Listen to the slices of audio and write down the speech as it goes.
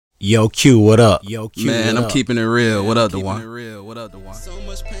Yo Q, what up? Yo Q, Man, I'm keeping it real. What up, Duan?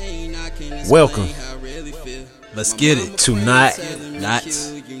 Welcome Let's get it. to not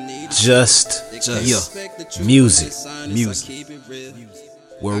just music,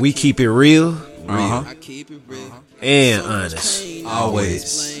 where we keep it real and honest.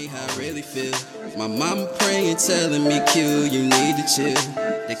 Always. My mama praying, telling me, Q, you need to chill.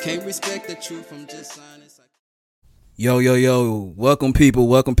 They can't respect the truth from just honest. Yo. Welcome people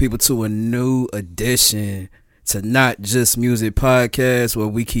to a new edition to Not Just Music Podcast, where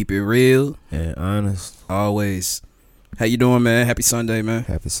we keep it real And honest. always. How you doing, man? Happy Sunday, man.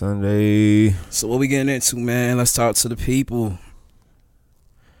 Happy Sunday. So what we getting into, man? Let's talk to the people.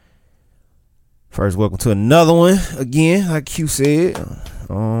 First, welcome to another one. Again, like Q said.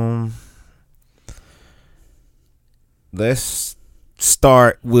 Let's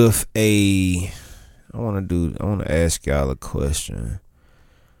start with I want to ask y'all a question.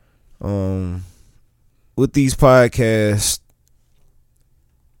 With these podcasts,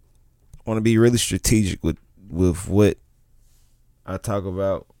 I want to be really strategic with what I talk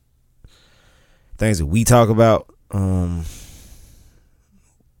about, things that we talk about.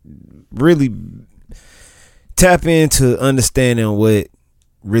 Really tap into understanding what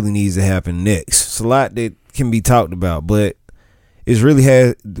really needs to happen next. It's a lot that can be talked about, but we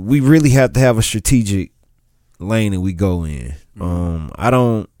really have to have a strategic lane that we go in. I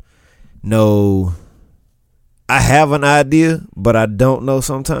don't know. I have an idea, but I don't know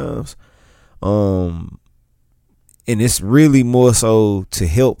sometimes. And it's really more so to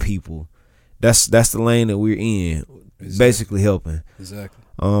help people. That's the lane that we're in. Exactly. Basically helping. Exactly.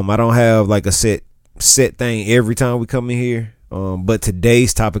 I don't have like a set thing every time we come in here. But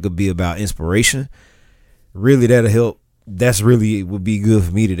today's topic would be about inspiration. Really, that'll help. That's really would be good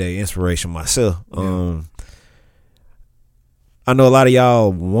for me today. Inspiration myself. I know a lot of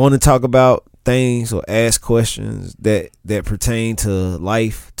y'all want to talk about things or ask questions that pertain to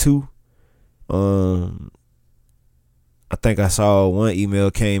life too. I think I saw one email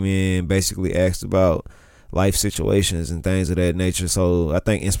came in, basically asked about life situations and things of that nature. So I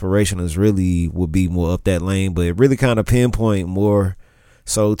think inspiration would be more up that lane, but it really kind of pinpoint more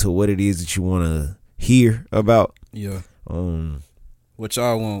so to what it is that you want to hear about. Yeah. What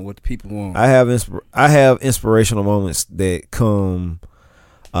y'all want? What the people want? I have inspirational moments that come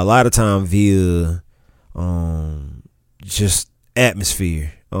a lot of time via just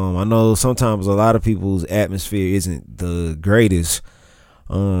atmosphere. I know sometimes a lot of people's atmosphere isn't the greatest.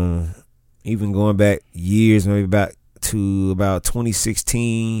 Even going back years, maybe back to about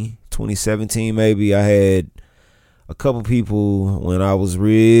 2016, 2017, maybe, I had a couple people when I was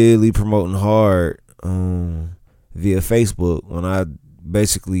really promoting hard via Facebook, when I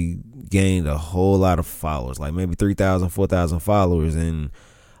basically gained a whole lot of followers, like maybe 3,000, 4,000 followers. And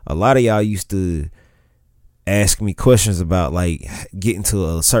a lot of y'all used to ask me questions about like getting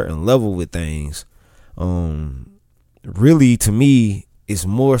to a certain level with things. Really, to me, it's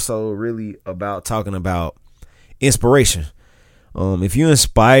more so really about talking about inspiration. If you're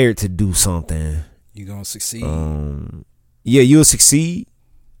inspired to do something, You gonna succeed. You'll succeed.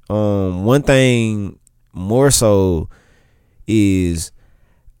 One thing more so is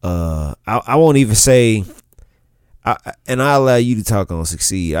I won't even say and I'll allow you to talk on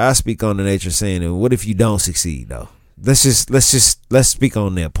succeed. I speak on the nature of saying, and what if you don't succeed though? Let's speak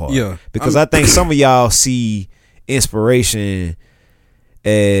on that part. Yeah. Because I think some of y'all see inspiration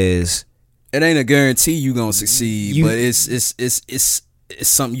as it ain't a guarantee you gonna succeed, but it's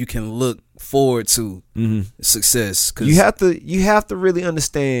something you can look forward to. Success. Cause you have to really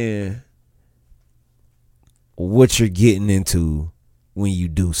understand what you're getting into when you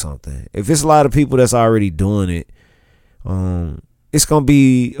do something. If it's a lot of people that's already doing it, it's gonna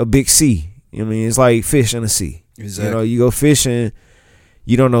be a big sea. I mean, it's like fish in a sea. Exactly. You go fishing,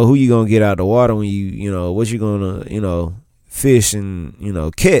 you don't know who you're gonna get out the water when what you're gonna fish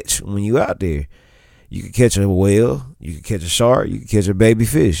and catch when you out there. You can catch a whale, you can catch a shark, you can catch a baby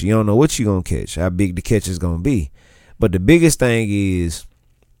fish. You don't know what you're gonna catch, how big the catch is gonna be. But the biggest thing is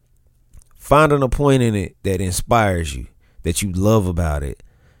finding a point in it that inspires you, that you love about it,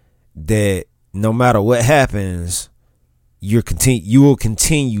 that no matter what happens, you will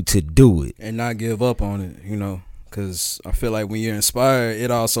continue to do it and not give up on it. Because I feel like when you're inspired,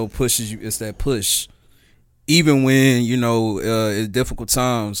 it also pushes you. It's that push, even when it's difficult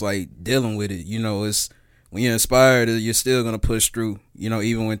times, like dealing with it. It's when you're inspired, you're still gonna push through.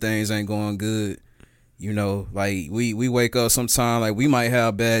 Even when things ain't going good. Like we wake up sometime, like we might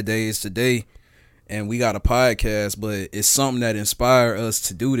have bad days today, and we got a podcast, but it's something that inspired us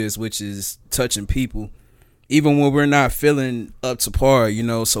to do this, which is touching people even when we're not feeling up to par, you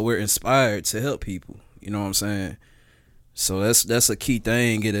know, so we're inspired to help people. You know what I'm saying? So that's a key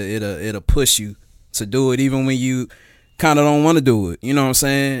thing. It'll push you to do it even when you kind of don't want to do it. You know what I'm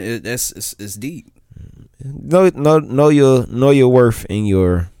saying? It's deep. Know your worth in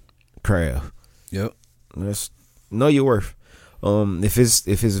your craft. Yep. Know your worth. If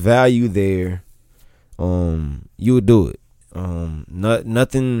it's value there, you would do it.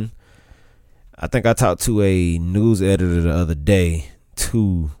 Nothing. I think I talked to a news editor the other day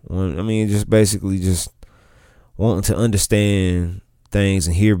too. Just basically just wanting to understand things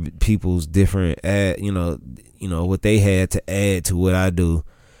and hear people's different what they had to add to what I do.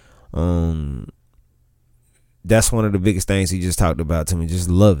 That's one of the biggest things he just talked about to me. Just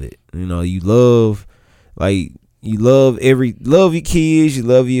love it. You love your kids, you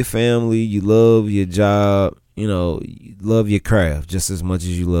love your family, you love your job, you love your craft just as much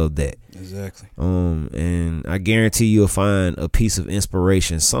as you love that. Exactly. And I guarantee you'll find a piece of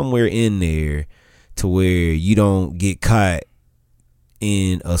inspiration somewhere in there to where you don't get caught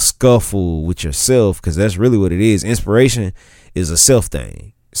in a scuffle with yourself, because that's really what it is. Inspiration is a self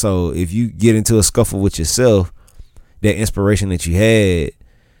thing. So if you get into a scuffle with yourself, that inspiration that you had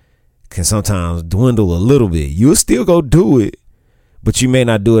can sometimes dwindle a little bit. You'll still go do it, but you may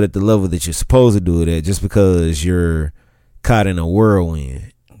not do it at the level that you're supposed to do it at, just because you're caught in a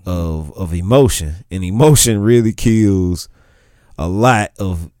whirlwind of emotion. And emotion really kills a lot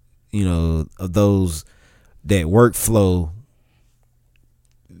of those that workflow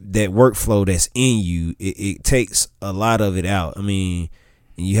that's in you. It takes a lot of it out. And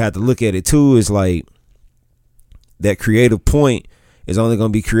you have to look at it too. It's like that creative point is only going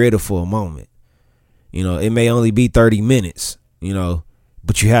to be creative for a moment. It may only be 30 minutes,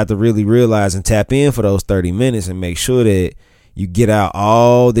 but you have to really realize and tap in for those 30 minutes and make sure that you get out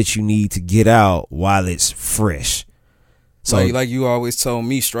all that you need to get out while it's fresh. So like you always told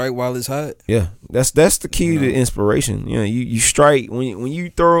me, strike while it's hot. Yeah, that's the key to inspiration. You strike when you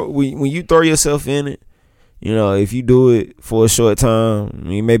throw yourself in it. If you do it for a short time,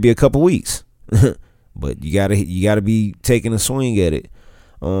 maybe a couple weeks, but you gotta be taking a swing at it.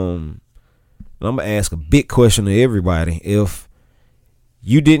 I'm gonna ask a big question to everybody. If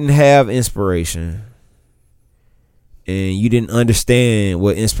you didn't have inspiration and you didn't understand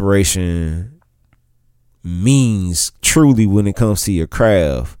what inspiration means truly when it comes to your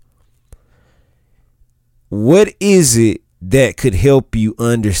craft, what is it that could help you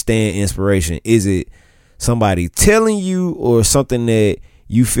understand inspiration? Is it somebody telling you, or something that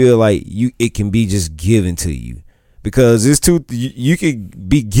you feel like it can be just given to you? Because you could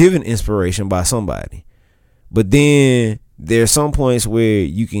be given inspiration by somebody, but then there are some points where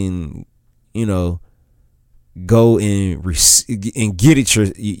you can go and get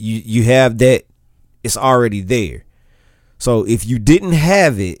it. You have that. It's already there. So if you didn't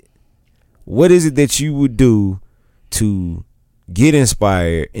have it, what is it that you would do to get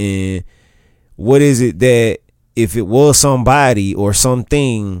inspired? And what is it that, if it was somebody or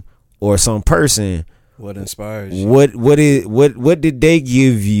something or some person, what inspires you? What did they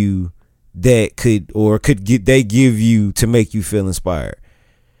give you that they give you to make you feel inspired?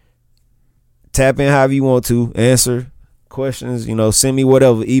 Tap in however you want to, answer questions, send me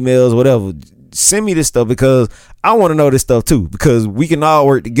whatever, emails, whatever. Send me this stuff, because I want to know this stuff too, because we can all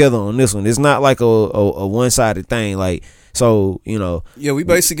work together on this one. It's not like a one-sided thing. Like, so, yeah, we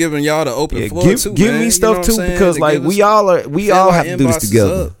basically giving y'all the open floor too. Give me stuff too, because like we all have to do this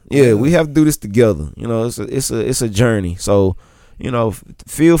together. Yeah, we have to do this together. It's a journey. So,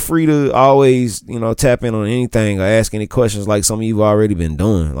 feel free to always, tap in on anything or ask any questions like some of you've already been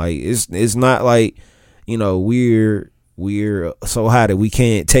doing. Like, it's not like, we're so high that we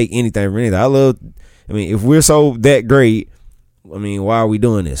can't take anything from anything. If we're so that great, why are we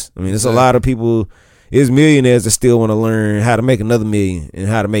doing this? There's a lot of people, there's millionaires that still want to learn how to make another million and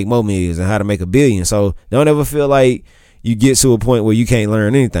how to make more millions and how to make $1 billion. So don't ever feel like you get to a point where you can't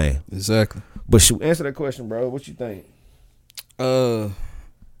learn anything. Exactly. But answer that question, bro. What you think?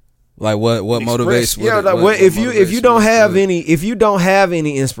 Like what motivates? If you don't have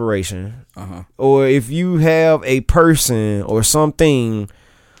any inspiration, or if you have a person or something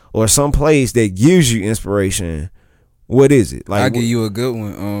or some place that gives you inspiration, what is it? Like, I give you a good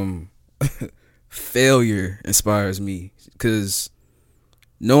one. Failure inspires me, because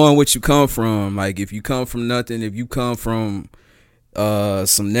knowing what you come from, like if you come from nothing, if you come from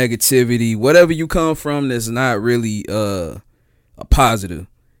some negativity, whatever you come from that's not really a positive,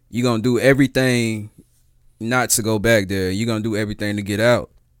 you're gonna do everything not to go back there. You're gonna do everything to get out.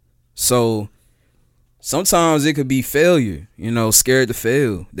 So sometimes it could be failure, scared to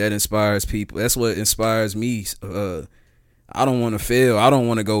fail that inspires people. That's what inspires me. I don't want to fail. I don't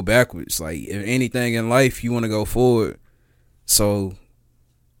want to go backwards. Like, if anything in life, you want to go forward. So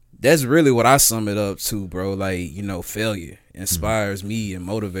that's really what I sum it up to, bro. Like, failure inspires me and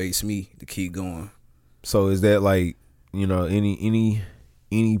motivates me to keep going. So is that like, any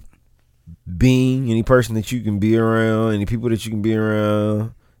being, any person that you can be around, any people that you can be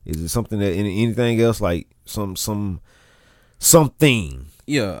around? Is it something that anything else, like something?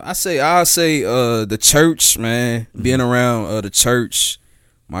 Yeah, I'll say the church, man. Being around the church,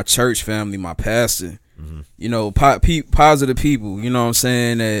 my church family, my pastor. Positive people. You know what I'm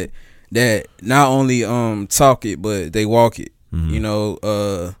saying, that not only talk it but they walk it.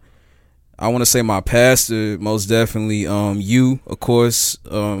 I want to say my pastor, most definitely. You, of course.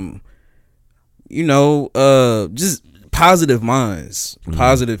 Just positive minds,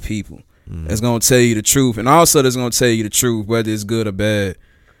 positive people. That's gonna tell you the truth, and also that's gonna tell you the truth, whether it's good or bad.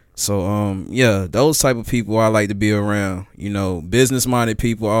 So those type of people I like to be around. Business minded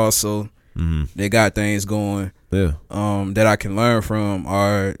people also. They got things going. Yeah. That I can learn from,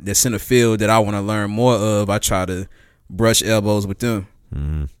 or that's in a field that I want to learn more of. I try to brush elbows with them.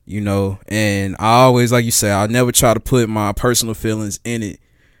 And I always, like you say, I never try to put my personal feelings in it,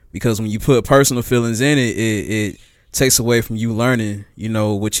 because when you put personal feelings in it, it takes away from you learning,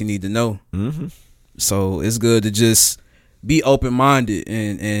 what you need to know. So it's good to just be open-minded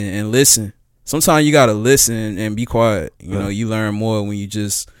and listen. Sometimes you got to listen and be quiet. You learn more when you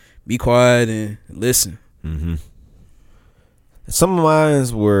just be quiet and listen. Some of mine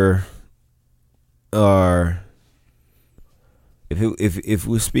are, if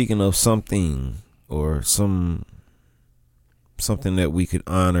we're speaking of something or something that we could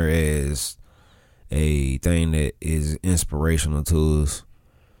honor as a thing that is inspirational to us,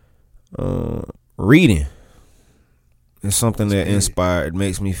 reading is something that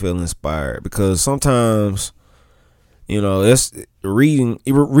makes me feel inspired, because sometimes, that's reading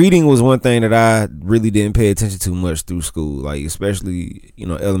was one thing that I really didn't pay attention to much through school, like especially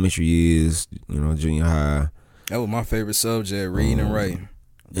elementary years, junior high. That was my favorite subject, reading and writing.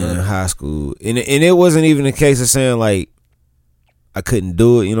 In high school, and it wasn't even a case of saying like I couldn't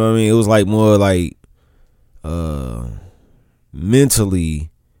do it. You know what I mean? It was like more like mentally,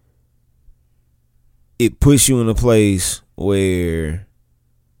 it puts you in a place where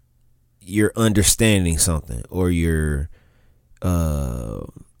you're understanding something, or you're how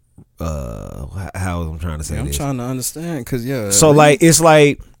I'm trying to say I'm trying to understand, because so like it's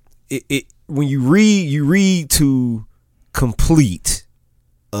like it when you read to complete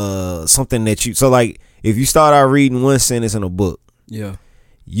something that you, so like if you start out reading one sentence in a book,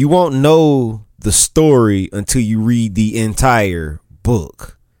 you won't know the story until you read the entire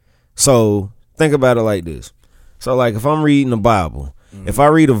book. So think about it like this. So like if I'm reading the Bible, if I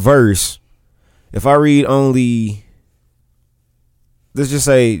read a verse, if I read only, let's just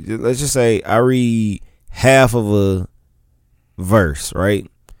say I read half of a verse, right?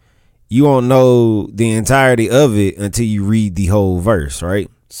 You won't know the entirety of it until you read the whole verse, right?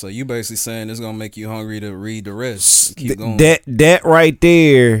 So you basically saying it's gonna make you hungry to read the rest. Keep going. That right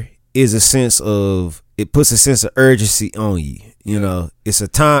there is a sense of, it puts a sense of urgency on you. It's a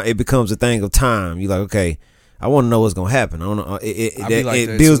time. It becomes a thing of time. You're like, okay, I want to know what's gonna happen. I want to.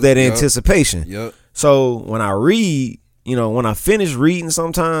 It builds that anticipation. Yep. So when I read, when I finish reading,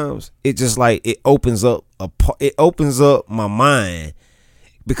 sometimes it just like it opens up my mind,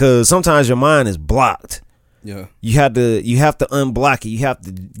 because sometimes your mind is blocked. Yeah. You have to unblock it. You have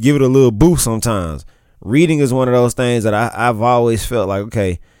to give it a little boost sometimes. Reading is one of those things that I've always felt like,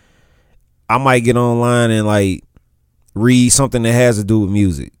 okay, I might get online and like read something that has to do with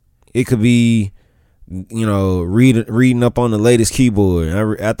music. It could be, reading up on the latest keyboard.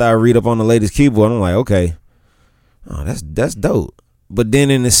 After I read up on the latest keyboard, I'm like, okay, oh, that's dope. But then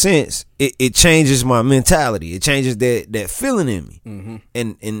in a sense, it changes my mentality. It changes that feeling in me.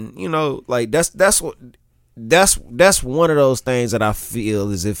 And like that's one of those things that I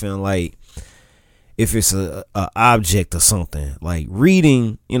feel as if if it's a object or something, like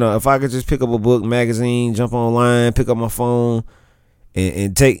reading, if I could just pick up a book, magazine, jump online, pick up my phone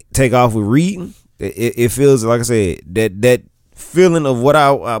and take off with reading, it feels, like I said, that feeling of what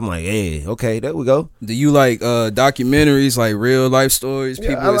I'm like, hey, okay, there we go. Do you like documentaries, like real life stories,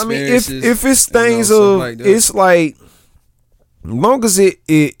 people experiences? If it's things of like that? It's like, long as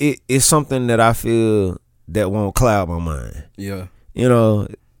it's something that I feel that won't cloud my mind. Yeah.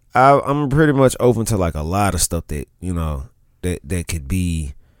 I'm pretty much open to like a lot of stuff that that could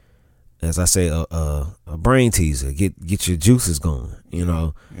be, as I say, a brain teaser. Get your juices going.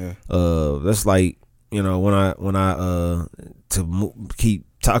 Yeah. That's like you know, when I keep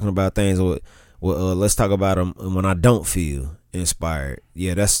talking about things, or let's talk about them when I don't feel inspired.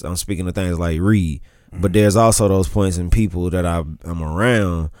 Yeah, I'm speaking of things like read, but there's also those points in people that I'm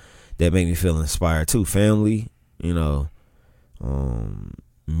around that make me feel inspired too. Family, you know,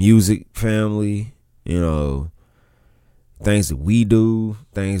 music, family, you know, things that we do,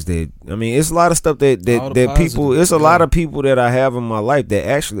 things that, I mean, it's a lot of stuff that people, it's a lot of people that I have in my life that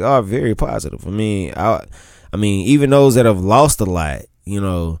actually are very positive. I mean, even those that have lost a lot, you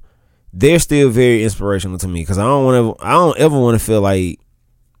know, they're still very inspirational to me, because I don't ever want to feel like,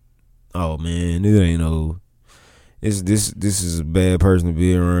 oh man, this ain't no, this is a bad person to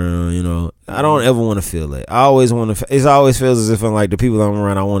be around, you know. I don't ever want to feel that. I always want to, it always feels as if I'm like, the people I'm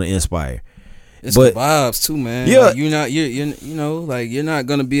around, I want to inspire. It's the vibes too, man. Yeah, like you know, like you're not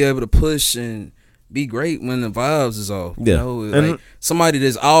gonna be able to push and be great when the vibes is off. Yeah. You know, like somebody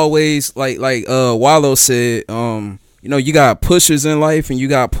that's always like Wallow said, you know, you got pushers in life and you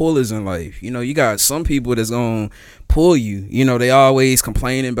got pullers in life. You know, you got some people that's gonna pull you. You know, they always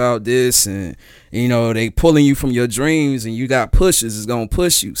complaining about this, and you know, they pulling you from your dreams, and you got pushers that's gonna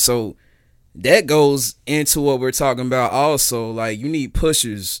push you. So that goes into what we're talking about also. Like, you need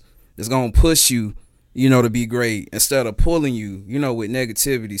pushers that's gonna push you, you know, to be great, instead of pulling you, you know, with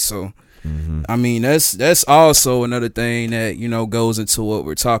negativity. So I mean, that's also another thing that, you know, goes into what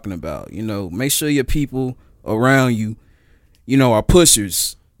we're talking about. You know, make sure your people around you, you know, are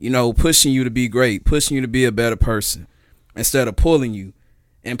pushers, you know, pushing you to be great, pushing you to be a better person, instead of pulling you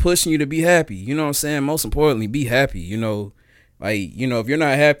and pushing you to be happy. You know what I'm saying? Most importantly, be happy. You know, like, you know, if you're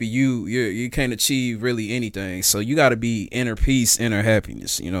not happy, you can't achieve really anything. So you got to be inner peace, inner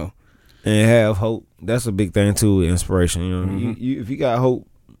happiness, you know, and have hope. That's a big thing too, inspiration. You know, if you got hope,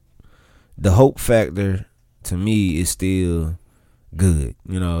 the hope factor to me is still good.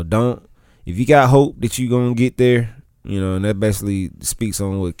 You know, if you got hope that you gonna get there, you know, and that basically speaks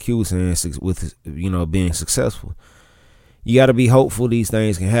on what Q was saying with, you know, being successful. You got to be hopeful these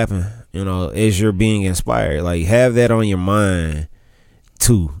things can happen, you know, as you're being inspired. Like, have that on your mind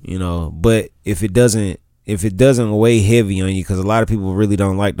too, you know. But if it doesn't weigh heavy on you, because a lot of people really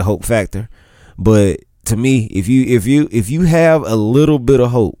don't like the hope factor. But to me, if you have a little bit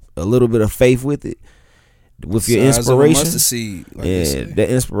of hope, a little bit of faith with it, with your inspiration, that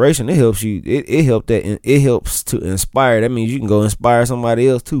inspiration, it helps you. It helps to inspire. That means you can go inspire somebody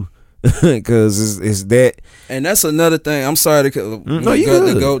else too, because it's that. And that's another thing. I'm sorry to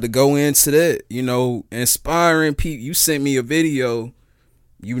go into that. You know, inspiring people. You sent me a video,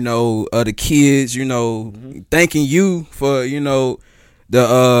 you know, of the kids, you know, thanking you for, you know,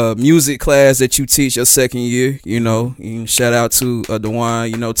 the music class that you teach your second year. You know, shout out to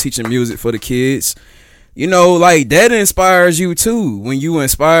Duan, you know, teaching music for the kids. You know, like, that inspires you too. When you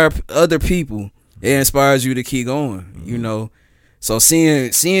inspire other people, it inspires you to keep going, you know. So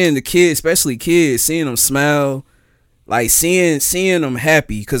seeing the kids, especially kids, seeing them smile, like seeing them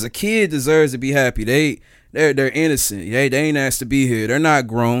happy, because a kid deserves to be happy. They're innocent. They ain't asked to be here. They're not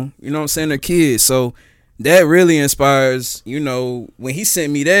grown. You know what I'm saying? They're kids. So that really inspires, you know. When he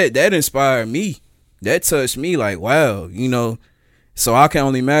sent me that inspired me. That touched me, like, wow, you know. So I can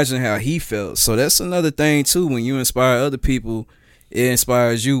only imagine how he felt. So that's another thing too. When you inspire other people, it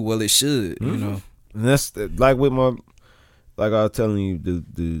inspires you. Well, it should, you know. And that's like with like I was telling you,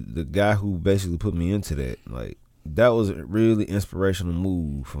 the guy who basically put me into that. Like, that was a really inspirational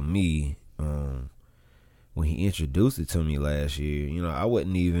move for me. When he introduced it to me last year, you know, I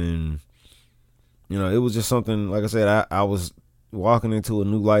wasn't even, you know, it was just something. Like I said, I was walking into a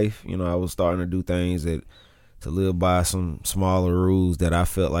new life. You know, I was starting to do things to live by some smaller rules that I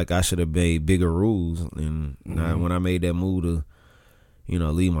felt like I should have made bigger rules. And when I made that move to, you know,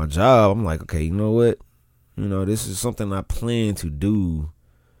 leave my job, I'm like, okay, you know what? You know, this is something I plan to do,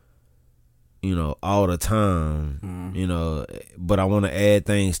 you know, all the time, you know, but I want to add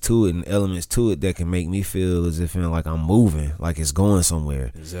things to it and elements to it that can make me feel as if like I'm moving, like it's going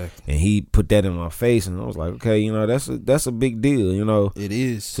somewhere. Exactly. And he put that in my face, and I was like, okay, you know, that's a big deal, you know. It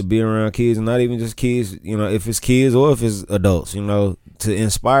is. To be around kids, and not even just kids, you know, if it's kids or if it's adults, you know, to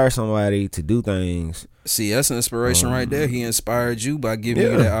inspire somebody to do things. See, that's an inspiration right there. He inspired you by giving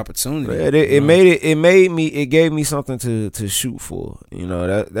you that opportunity. It gave me something to shoot for. You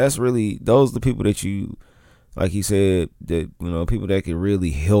know, that's really, those are the people that you, like he said, that, you know, people that can really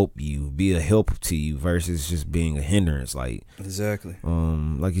help you, be a help to you versus just being a hindrance. Like, exactly.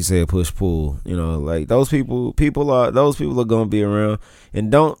 Like you said, push pull. You know, like those people are gonna be around,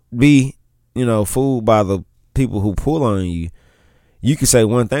 and don't be, you know, fooled by the people who pull on you. You could say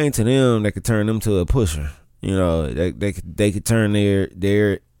one thing to them that could turn them to a pusher. You know, they could turn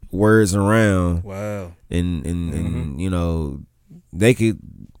their words around. Wow. And you know, they could,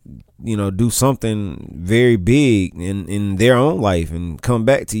 you know, do something very big in their own life and come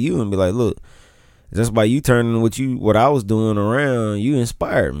back to you and be like, look, just by you turning what I was doing around, you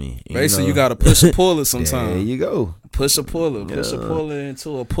inspired me. Basically, you got to push a puller sometimes. There you go. Push a puller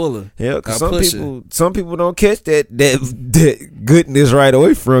into a puller. Yeah, cause some people don't catch that goodness right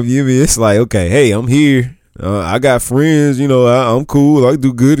away from you. I mean, it's like, okay, hey, I'm here. I got friends, you know, I'm cool. I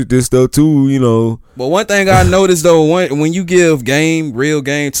do good at this stuff too, you know. But one thing I noticed though, when you give real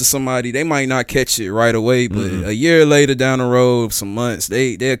game to somebody, they might not catch it right away, but a year later down the road, some months,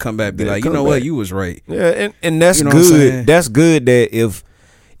 they'll come back and be like, you know what, you was right. Yeah, and that's, you know, good. That's good that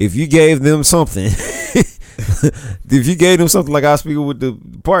if you gave them something, if you gave them something, like I was speaking with the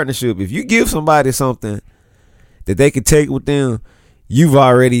partnership, if you give somebody something that they could take with them, you've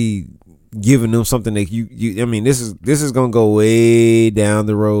already giving them something that you I mean, this is gonna go way down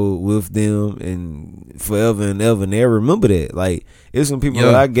the road with them and forever and ever, and they'll remember that. Like, it's some people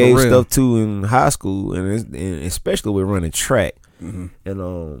that I gave stuff to in high school, and especially with running track.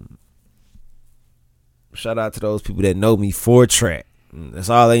 And shout out to those people that know me for track. That's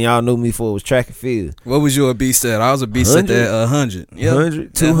all that y'all knew me for, was track and field. What was you a beast at? I was a beast at that 100.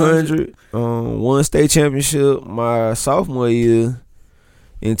 100, 200, one state championship my sophomore year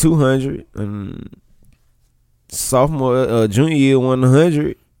in 200, and junior year won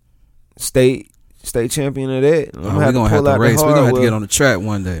 100, state champion of that. We're gonna have to race. We're gonna have to get on the track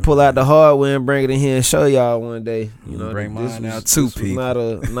one day. Pull out the hardware and bring it in here and show y'all one day. You know, bring mine out too, people.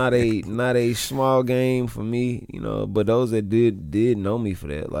 Not a small game for me. You know, but those that did know me for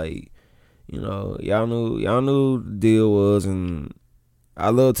that, like, you know, y'all knew the deal was, and I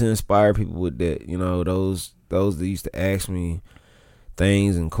love to inspire people with that. You know, those that used to ask me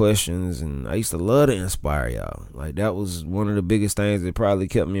things and questions, and I used to love to inspire y'all. Like, that was one of the biggest things that probably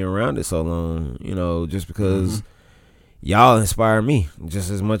kept me around it so long, you know, just because y'all inspire me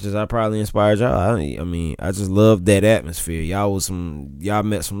just as much as I probably inspired y'all. I mean, I just love that atmosphere. Y'all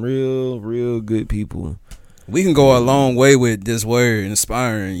met some real good people. We can go a long way with this word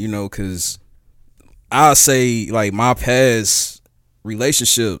inspiring, you know, because I'll say, like, my past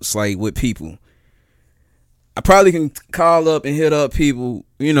relationships, like, with people, I probably can call up and hit up people,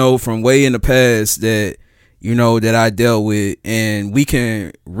 you know, from way in the past that, you know, that I dealt with, and we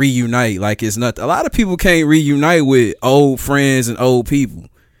can reunite like it's nothing. A lot of people can't reunite with old friends and old people.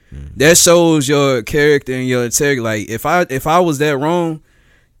 That shows your character and your integrity. Like, if I was that wrong,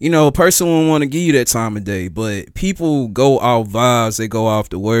 you know, a person wouldn't want to give you that time of day. But people go off vibes. They go off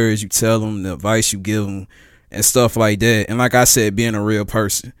the words you tell them, the advice you give them, and stuff like that. And like I said, being a real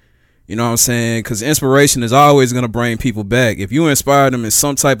person. You know what I'm saying? Because inspiration is always going to bring people back. If you inspire them in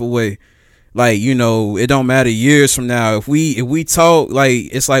some type of way, like, you know, it don't matter years from now. If we talk, like,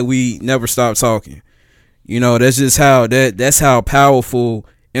 it's like we never stop talking. You know, that's just that's how powerful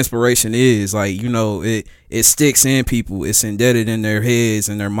inspiration is. Like, you know, it sticks in people. It's embedded in their heads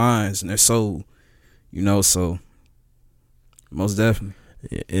and their minds and their soul. You know, so most definitely.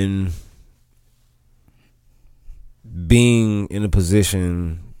 And being in a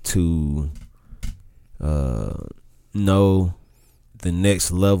position to know the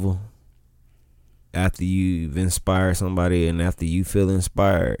next level after you've inspired somebody, and after you feel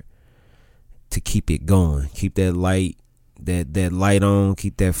inspired, to keep it going, keep that light on,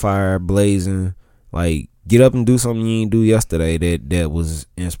 keep that fire blazing. Like, get up and do something you didn't do yesterday that was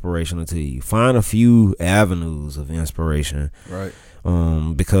inspirational to you. Find a few avenues of inspiration, right?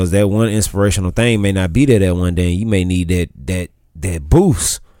 Because that one inspirational thing may not be there that one day. You may need that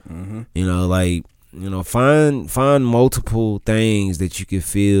boost. You know, like, you know, find multiple things that you can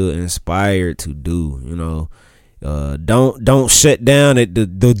feel inspired to do. You know, don't shut down at the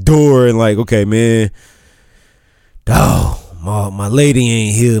door and like, okay, man, my lady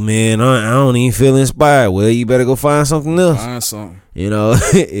ain't here, man. I don't even feel inspired. Well, you better go find something else. Find something. You know,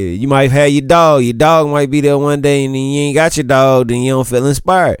 you might have your dog. Your dog might be there one day, and then you ain't got your dog. Then you don't feel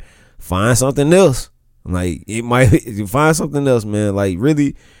inspired. Find something else. Like, find something else, man. Like,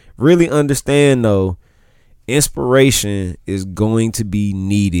 really understand, though, inspiration is going to be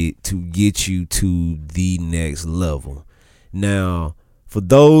needed to get you to the next level. Now, for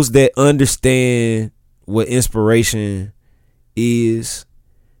those that understand what inspiration is,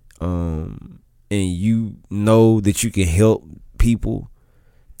 and you know that you can help people,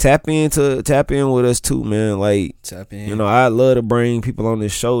 tap in with us too, man. Like, tap in. You know, I love to bring people on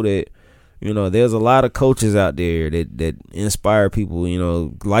this show that, you know, there's a lot of coaches out there that inspire people, you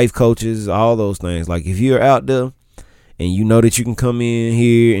know, life coaches, all those things. Like, if you're out there and you know that you can come in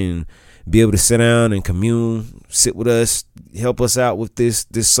here be able to sit down and commune, sit with us, help us out with this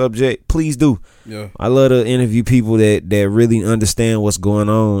subject, please do. Yeah. I love to interview people that really understand what's going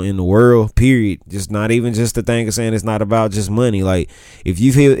on in the world, period. Just not even just the thing of saying it's not about just money. Like if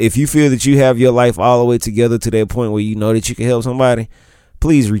you feel that you have your life all the way together to that point where you know that you can help somebody,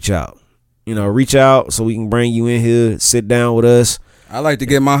 please reach out. Reach out so we can bring you in here, sit down with us. I like to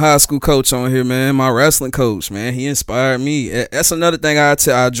get my high school coach on here, man. My wrestling coach, man. He inspired me. That's another thing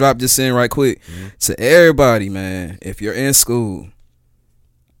I'll drop this in right quick. To everybody, man. If you're in school,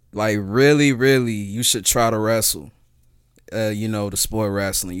 like really, really, you should try to wrestle. The sport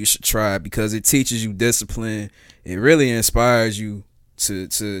wrestling. You should try it because it teaches you discipline. It really inspires you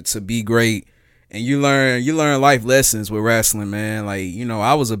to be great. And you learn life lessons with wrestling, man. Like,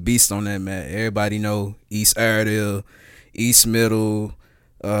 I was a beast on that, man. Everybody know East Airedale, East Middle,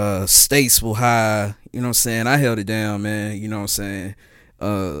 Statesville High. You know what I'm saying? I held it down, man. You know what I'm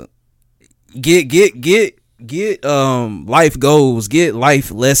saying? Get life goals, get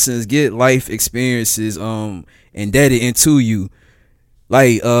life lessons, get life experiences embedded into you.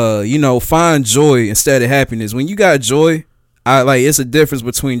 Like find joy instead of happiness. When you got joy, it's a difference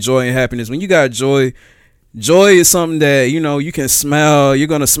between joy and happiness. When you got joy is something that, you can smile. You're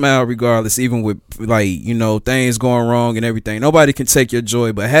going to smile regardless, even with things going wrong and everything. Nobody can take your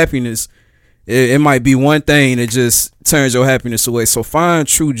joy, but happiness, it might be one thing that just turns your happiness away. So find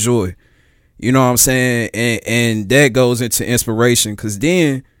true joy. You know what I'm saying? And that goes into inspiration, because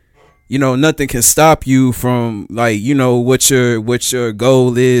then, nothing can stop you from what your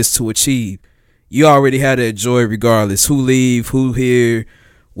goal is to achieve. You already had that joy regardless. Who leave, who here,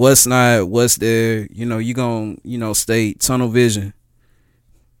 what's not, what's there. You gonna stay tunnel vision.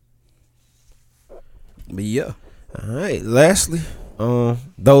 But yeah. All right. Lastly,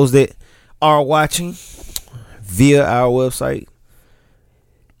 those that are watching via our website,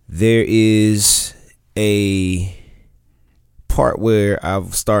 there is a part where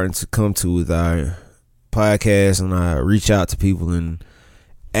I'm starting to come to with our podcast, and I reach out to people and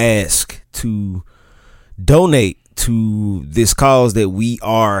ask to donate to this cause that we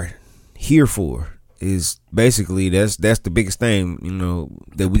are here for. Is basically that's the biggest thing,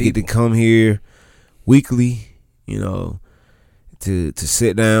 that we get to come here weekly, to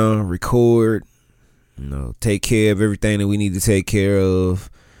sit down, record, take care of everything that we need to take care of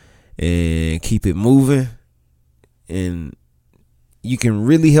and keep it moving. And you can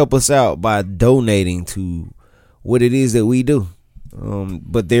really help us out by donating to what it is that we do.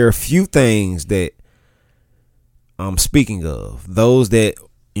 But there are a few things that I'm speaking of. Those that,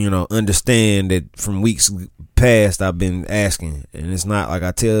 understand that from weeks past I've been asking. And it's not like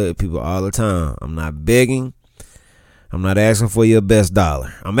I tell people all the time. I'm not begging. I'm not asking for your best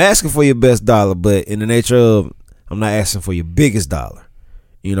dollar. I'm asking for your best dollar, but in the nature of, I'm not asking for your biggest dollar.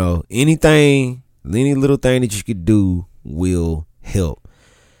 Anything, any little thing that you could do will help.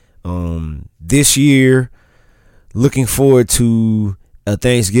 This year, looking forward to a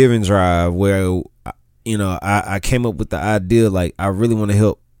Thanksgiving drive where, I came up with the idea, like, I really want to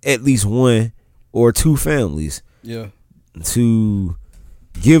help at least one or two families. Yeah. To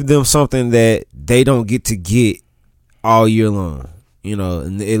give them something that they don't get to get all year long,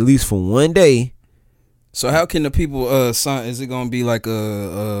 and at least for one day. So how can the people sign? Is it gonna be like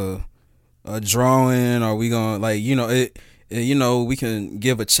a drawing? Or we gonna we can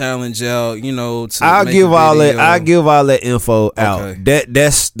give a challenge out, I'll give all that info out. Okay.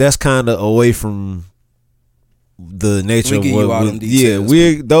 That's kind of away from the nature of what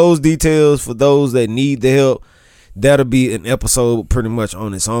we're those details for those that need the help. That'll be an episode pretty much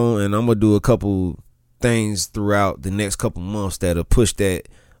on its own, and I'm gonna do a couple things throughout the next couple months that'll push that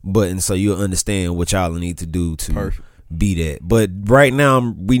button so you'll understand what y'all need to do to be that. But right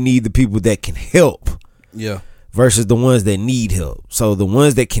now we need the people that can help. Yeah. Versus the ones that need help. So the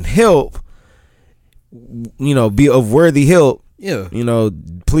ones that can help, be of worthy help. Yeah.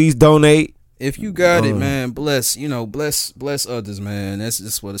 Please donate. If you got it, man, bless others, man. That's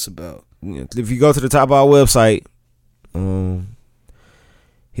just what it's about. If you go to the top of our website,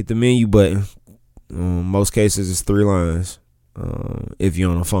 hit the menu button. Most cases it's 3 lines. If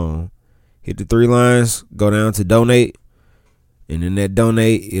you're on a phone, hit the 3 lines, go down to donate, and in that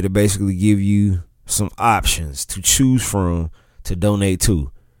donate, it'll basically give you some options to choose from to donate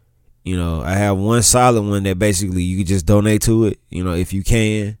to. I have one solid one that basically you can just donate to it. If you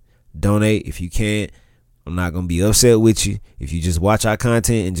can, donate. If you can't, I'm not gonna be upset with you. If you just watch our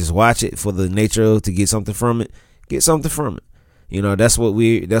content and just watch it for the nature of to get something from it, get something from it. That's what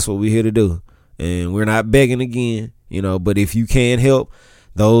we're here to do. And we're not begging again, but if you can help,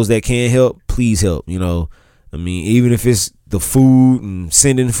 those that can help, please help. Even if it's the food and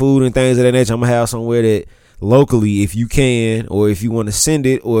sending food and things of that nature. I'm gonna have somewhere that locally, if you can, or if you want to send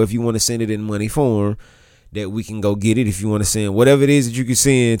it, or if you want to send it in money form, that we can go get it. If you want to send whatever it is that you can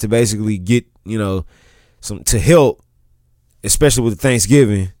send to basically get, some to help, especially with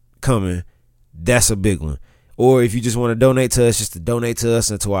Thanksgiving coming, that's a big one. Or if you just want to donate to us, just to donate to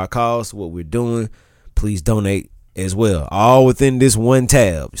us and to our cause, what we're doing, please donate as well. All within this one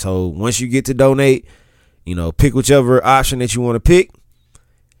tab. So once you get to donate, pick whichever option that you want to pick.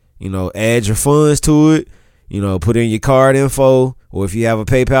 Add your funds to it. Put in your card info, or if you have a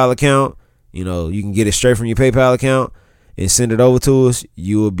PayPal account, you can get it straight from your PayPal account and send it over to us.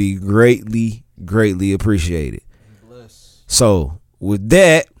 You will be greatly, greatly appreciated. Bless. So with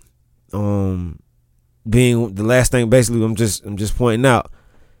that, being the last thing, basically, I'm just pointing out,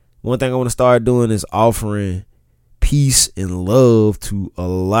 one thing I want to start doing is offering peace and love to a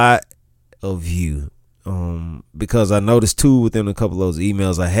lot of you. Because I noticed too within a couple of those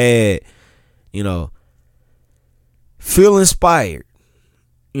emails I had, feel inspired.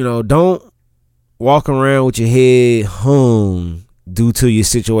 Don't walk around with your head hung due to your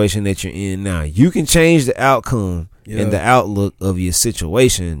situation that you're in now. You can change the outcome and the outlook of your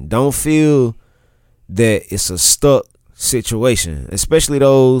situation. Don't feel that it's a stuck situation, especially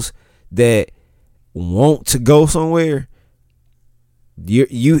those that want to go somewhere.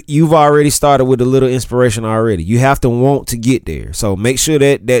 You've already started with a little inspiration already. You have to want to get there. So make sure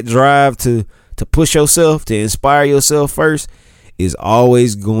that drive to push yourself, to inspire yourself first, is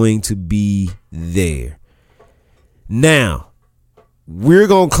always going to be there. Now, we're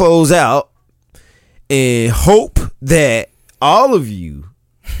going to close out and hope that all of you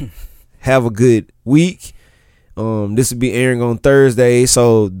have a good week. This will be airing on Thursday.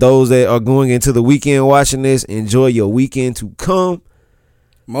 So those that are going into the weekend watching this, enjoy your weekend to come.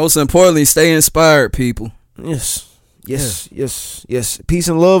 Most importantly, stay inspired, people. Yes. Peace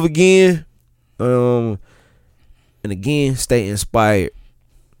and love again. And again, stay inspired.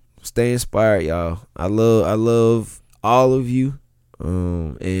 Stay inspired, y'all. I love all of you.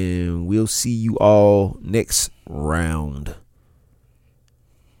 And we'll see you all next round.